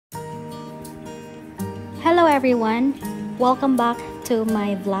Hello everyone, welcome back to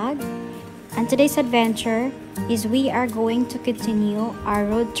my vlog. And today's adventure is we are going to continue our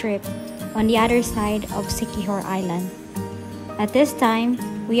road trip on the other side of Siquijor Island. At this time,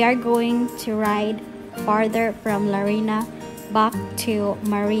 we are going to ride farther from Larena back to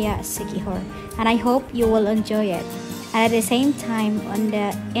Maria Siquijor, and I hope you will enjoy it. And at the same time, on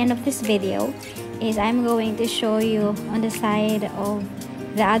the end of this video is I'm going to show you on the side of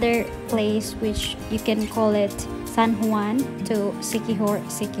the other place, which you can call it San Juan to Siquijor.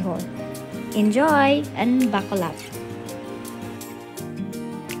 Enjoy and buckle up.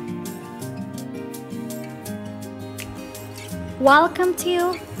 Welcome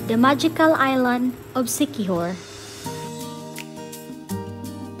to the magical island of Siquijor.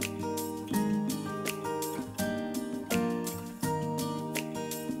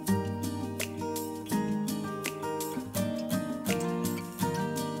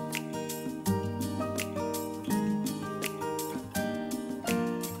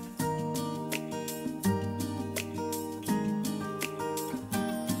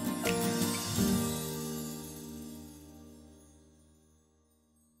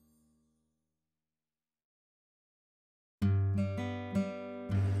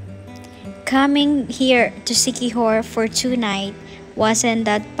 Coming here to Siquijor for 2 nights wasn't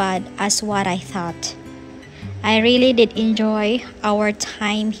that bad as what I thought. I really did enjoy our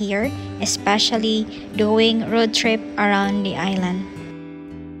time here, especially doing road trip around the island.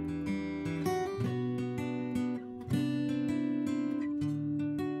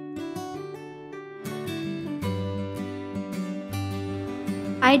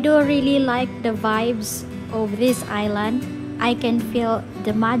 I do really like the vibes of this island. I can feel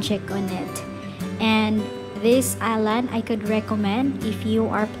the magic on it, and this island I could recommend if you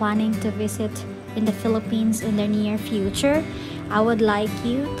are planning to visit in the Philippines in the near future. I would like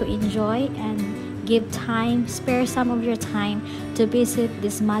you to enjoy and spare some of your time to visit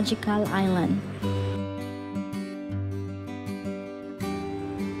this magical island.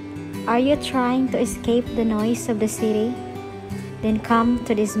 Are you trying to escape the noise of the city? Then come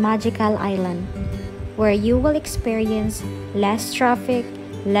to this magical island, where you will experience less traffic,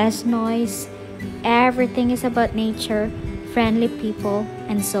 less noise. Everything is about nature, friendly people,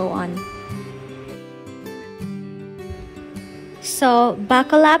 and so on. So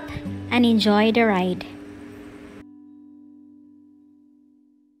buckle up and enjoy the ride.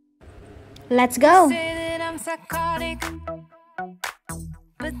 Let's go!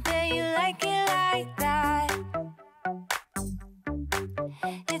 But then you like it like that.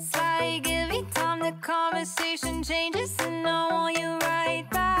 It's like every time the conversation changes, and I want you right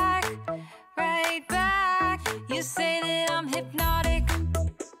back, right back. You say that I'm hypnotic,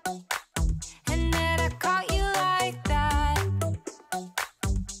 and that I caught you like that.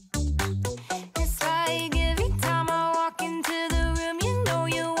 It's like every time I walk into the room, you know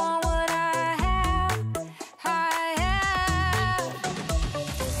you want what I have, I have.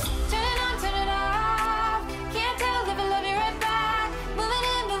 Turn it on, turn it off. Can't tell if I love you right back. Moving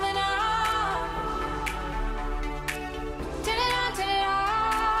in, moving on. Turn it on, turn it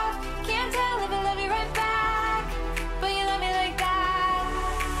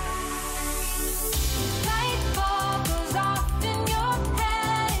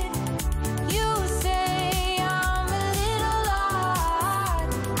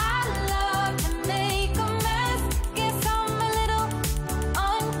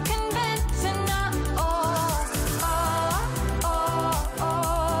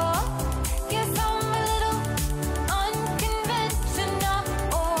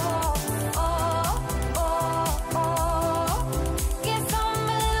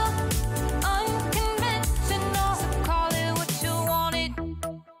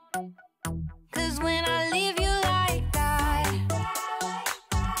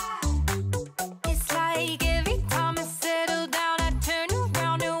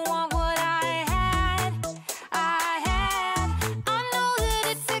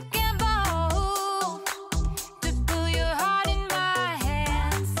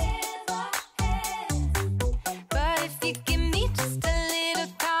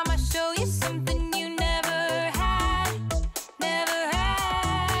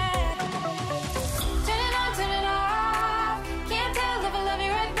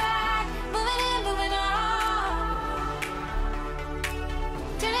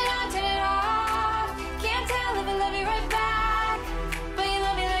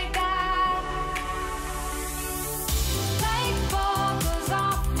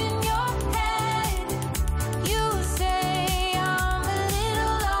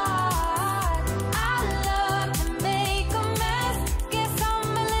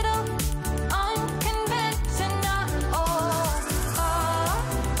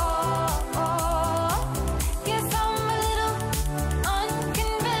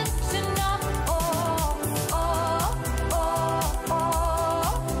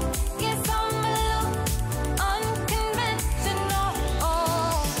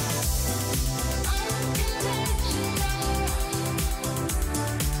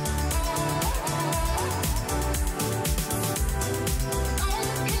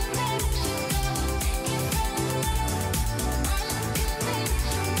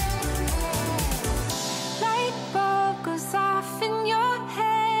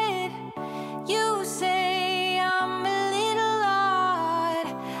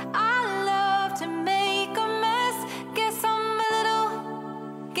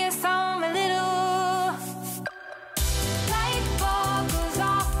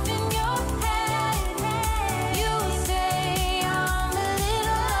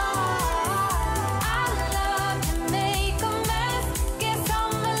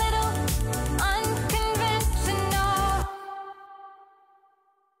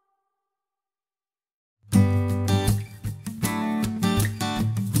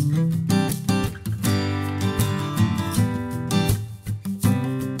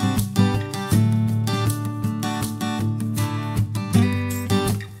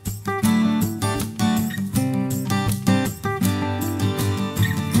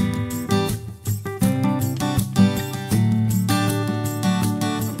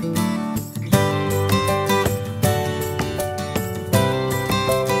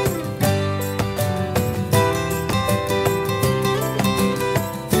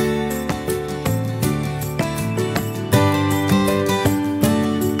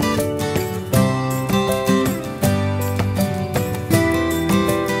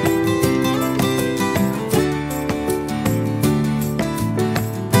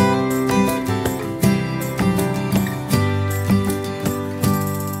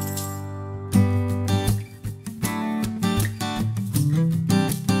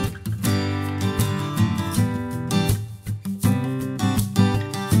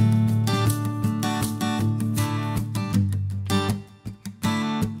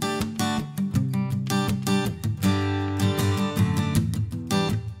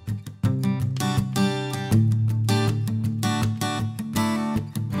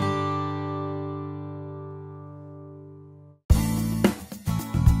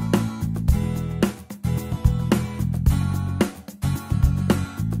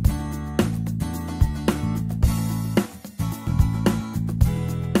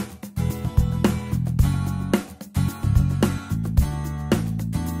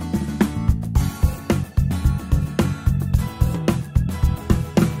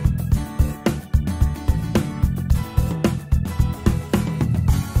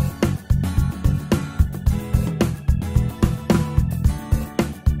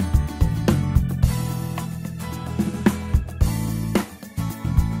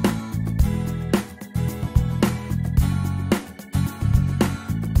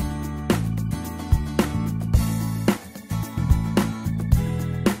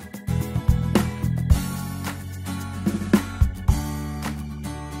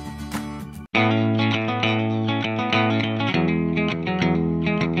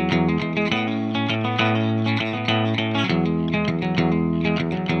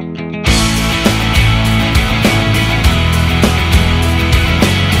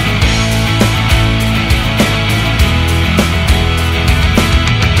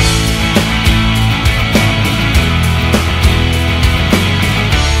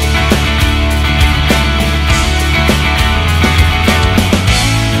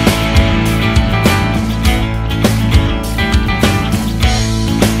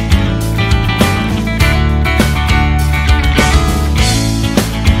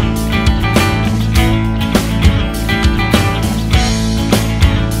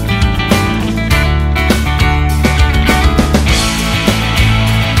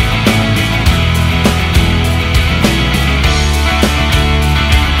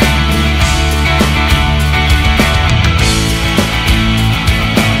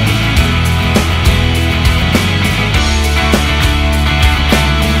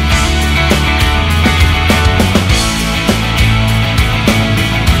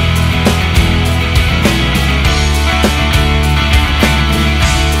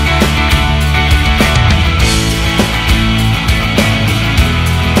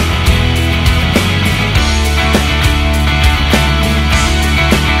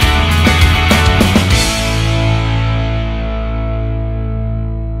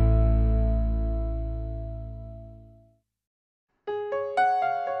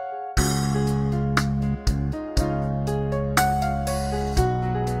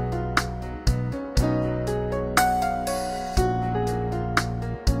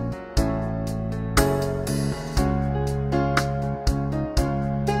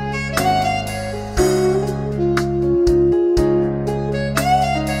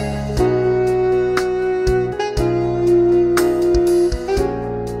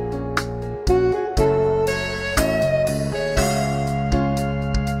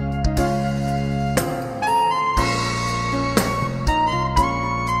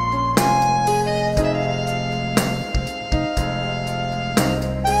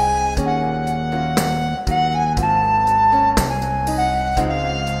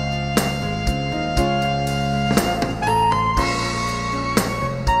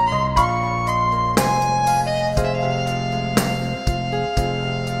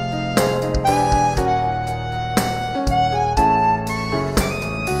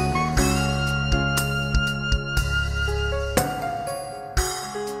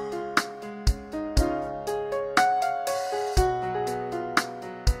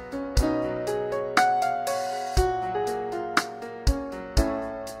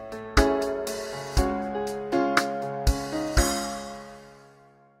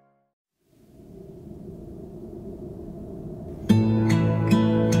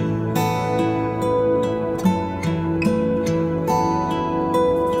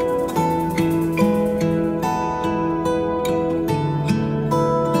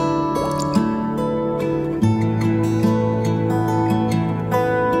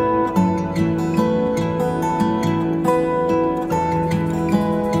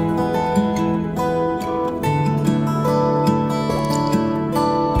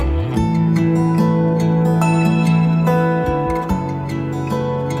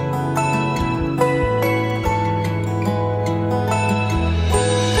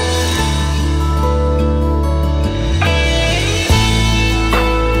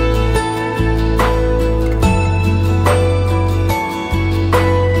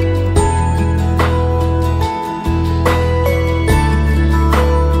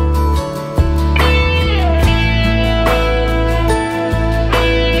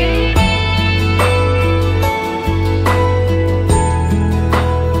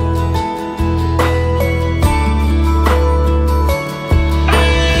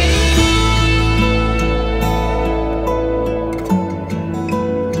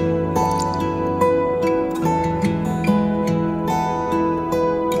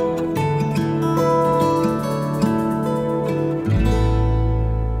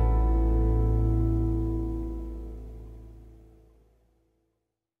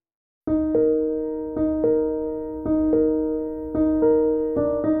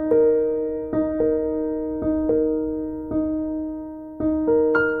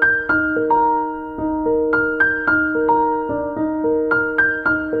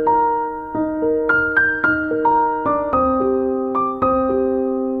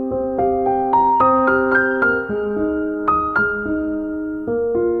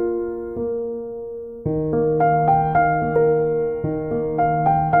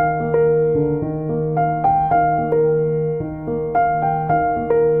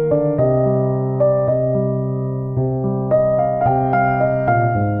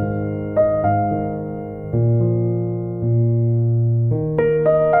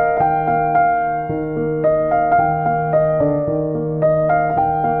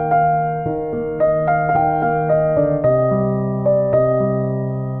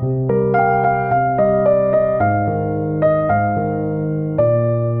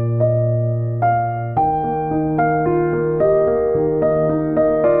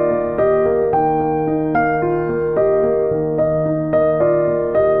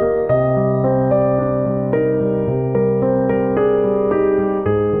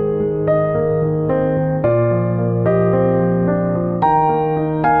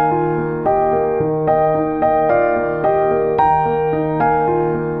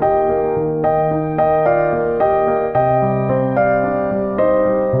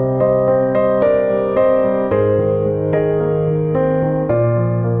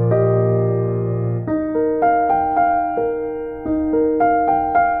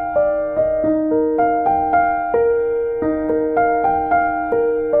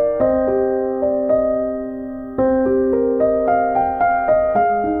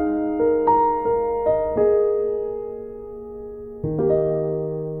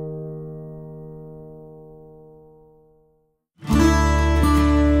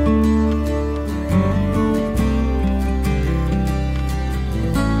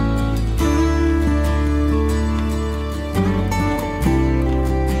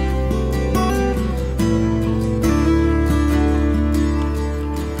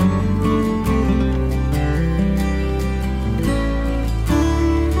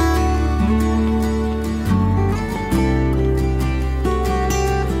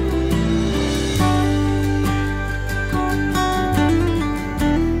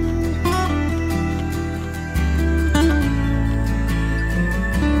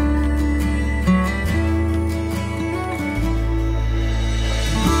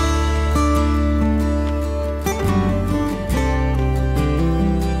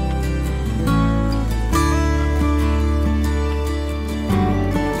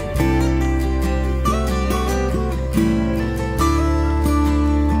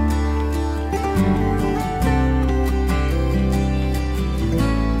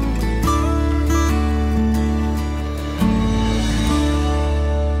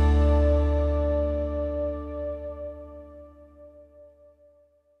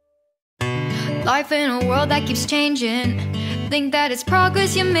Life in a world that keeps changing. Think that it's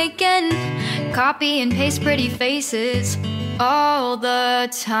progress you're making. Copy and paste pretty faces all the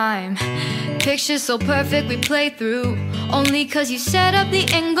time. Pictures so perfect we play through, only cause you set up the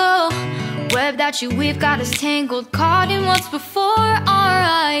angle. Web that you weave got us tangled, caught in what's before our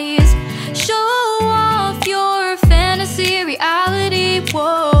eyes. Show off your fantasy reality,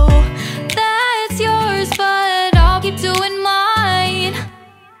 whoa, that's yours, but I'll keep doing mine.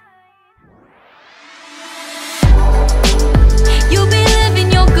 You'll be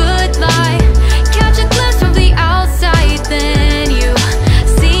living your good life, catch a glimpse from the outside, then you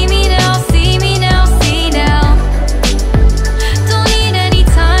see me now, see me now, see now. Don't need any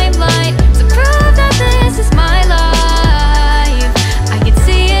timeline to prove that this is my life. I can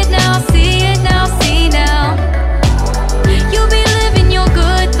see it now, see it now, see now. You'll be living your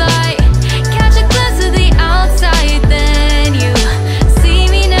good life, catch a glimpse of the outside, then you see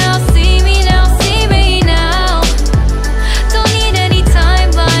me now, see me now, see me now. Don't need any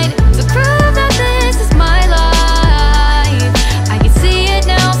timeline to prove that this is my life. I can see it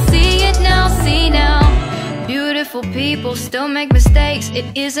now, see it now, see now. Beautiful people still make mistakes. It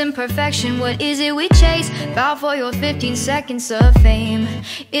isn't perfection, what is it we chase? Bow for your 15 seconds of fame.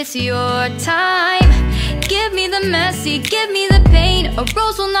 It's your time. Give me the messy, give me the pain. A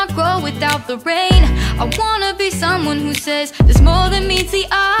rose will not grow without the rain. I wanna be someone who says there's more than meets the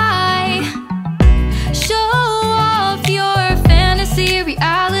eye. Show off your fantasy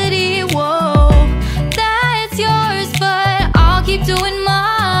reality, whoa, that's yours, but I'll keep doing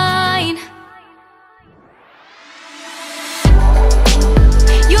mine.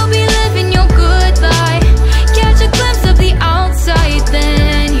 You'll be living your good life, catch a glimpse of the outside,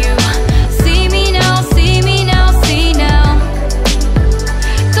 then you see me now, see me now, see now.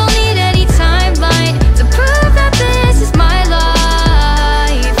 Don't need any timeline to prove that this is my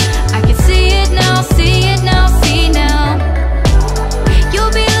life. I can see it now, see it now, see now.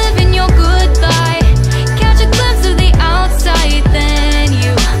 You'll be living your good life, catch a glimpse of the outside, then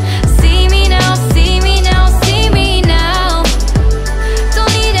you see me now, see me now, see me now.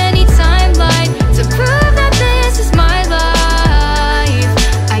 Don't need any timeline to prove that this is my life.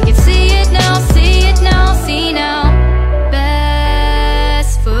 I can see it now, see it now, see now.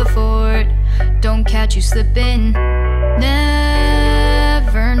 Best foot forward, don't catch you slipping.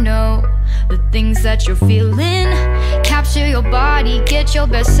 Never know the things that you're feeling. Capture your body, get your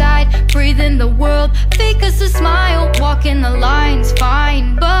best side. Breathe in the world, fake us a smile. Walk in the lines,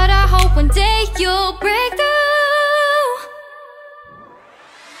 fine, but I hope one day you'll break through.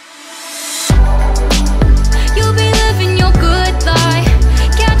 You'll be living your good life,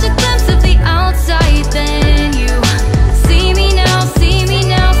 catch a glimpse of the outside, then you see me now, see me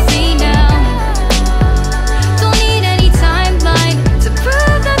now, see now. Don't need any timeline to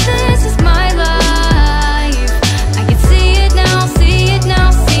prove that this is my life. I can see it now, see it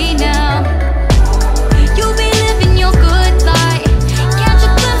now, see now. You'll be living your good life, catch a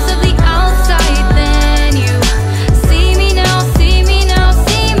glimpse of the outside, then you see me now, see me now,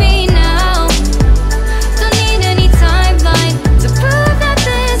 see me now. Don't need any timeline to prove that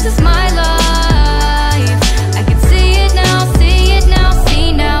this is my life. I can see it now, see it now,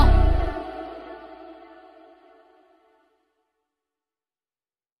 see now.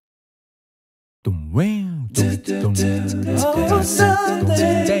 Oh,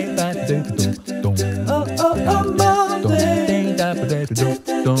 Sunday. Oh, Monday.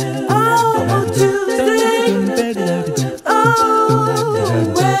 Oh, Tuesday.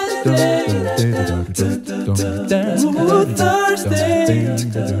 Oh, Wednesday. Oh, Thursday.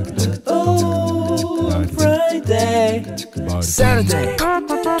 Oh, Friday. Saturday.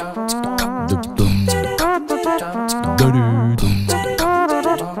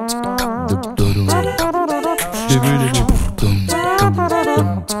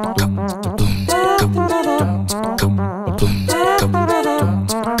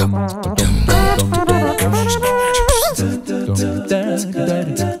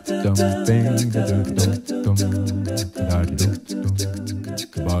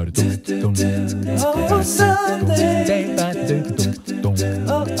 Oh, Sunday.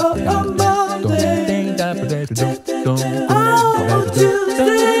 Oh, Monday. Oh, Tuesday.